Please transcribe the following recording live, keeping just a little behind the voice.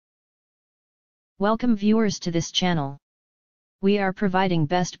Welcome viewers to this channel. We are providing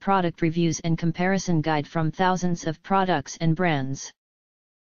best product reviews and comparison guide from thousands of products and brands.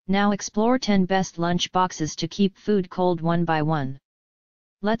 Now explore 10 best lunch boxes to keep food cold one by one.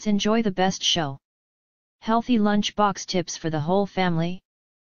 Let's enjoy the best show. Healthy lunch box tips for the whole family.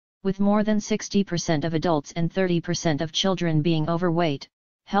 With more than 60% of adults and 30% of children being overweight,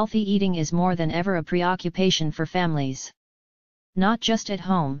 healthy eating is more than ever a preoccupation for families. Not just at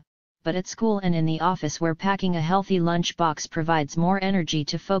home, but at school and in the office, where packing a healthy lunch box provides more energy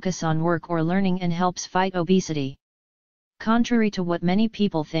to focus on work or learning and helps fight obesity. Contrary to what many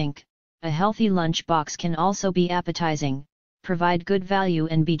people think, a healthy lunch box can also be appetizing, provide good value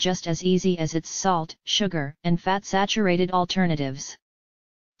and be just as easy as its salt, sugar, and fat-saturated alternatives.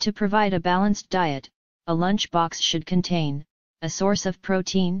 To provide a balanced diet, a lunch box should contain a source of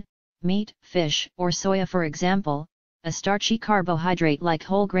protein, meat, fish, or soya for example, a starchy carbohydrate like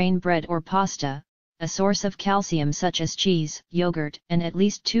whole grain bread or pasta, a source of calcium such as cheese, yogurt, and at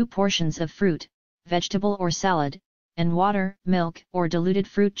least 2 portions of fruit, vegetable or salad, and water, milk, or diluted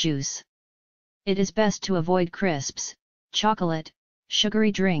fruit juice. It is best to avoid crisps, chocolate,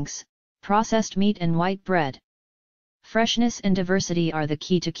 sugary drinks, processed meat and white bread. Freshness and diversity are the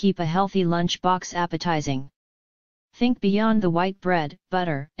key to keep a healthy lunch box appetizing. Think beyond the white bread,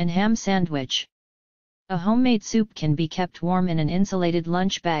 butter, and ham sandwich. A homemade soup can be kept warm in an insulated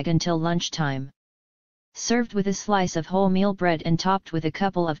lunch bag until lunchtime. Served with a slice of wholemeal bread and topped with a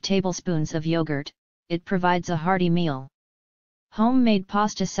couple of tablespoons of yogurt, it provides a hearty meal. Homemade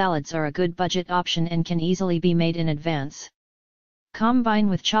pasta salads are a good budget option and can easily be made in advance. Combine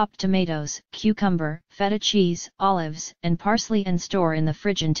with chopped tomatoes, cucumber, feta cheese, olives, and parsley and store in the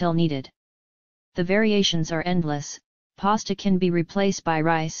fridge until needed. The variations are endless. Pasta can be replaced by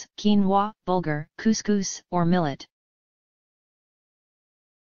rice, quinoa, bulgur, couscous, or millet.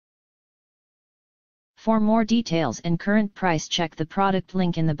 For more details and current price, check the product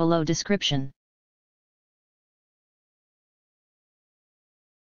link in the below description.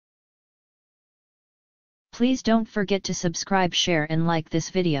 Please don't forget to subscribe, share and like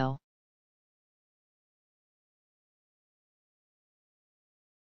this video.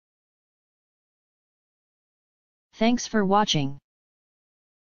 Thanks for watching.